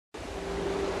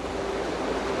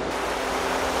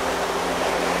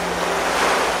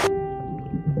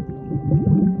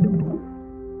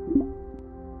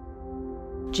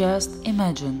Just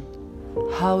imagine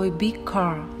how a big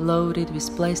car loaded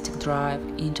with plastic drives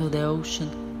into the ocean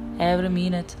every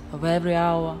minute of every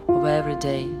hour of every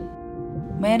day.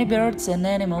 Many birds and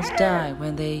animals die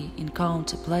when they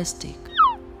encounter plastic.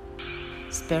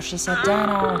 Species are dying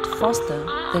out faster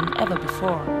than ever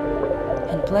before,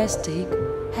 and plastic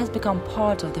has become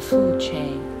part of the food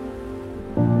chain.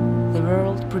 The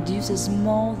world produces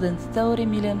more than 30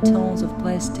 million tons of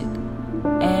plastic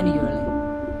annually,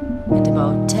 and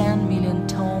about 10 million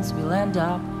tons will end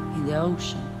up in the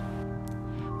ocean,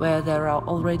 where there are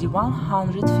already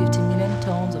 150 million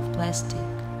tons of plastic.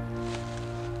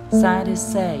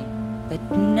 Scientists say that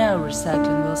no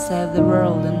recycling will save the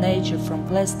world and nature from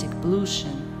plastic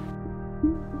pollution.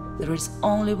 There is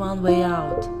only one way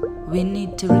out. We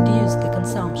need to reduce the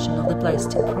consumption of the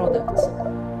plastic products.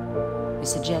 We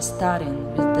suggest starting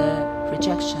with the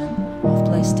rejection of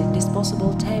plastic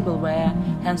disposable tableware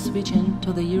and switching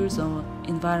to the use of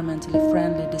environmentally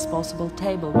friendly disposable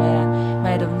tableware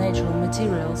made of natural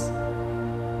materials.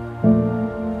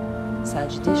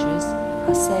 Such dishes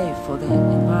are safe for the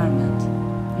environment,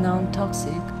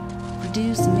 non-toxic,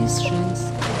 reduce emissions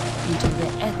into the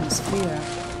atmosphere,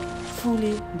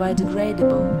 fully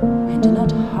biodegradable, and do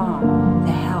not harm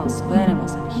the health of animals.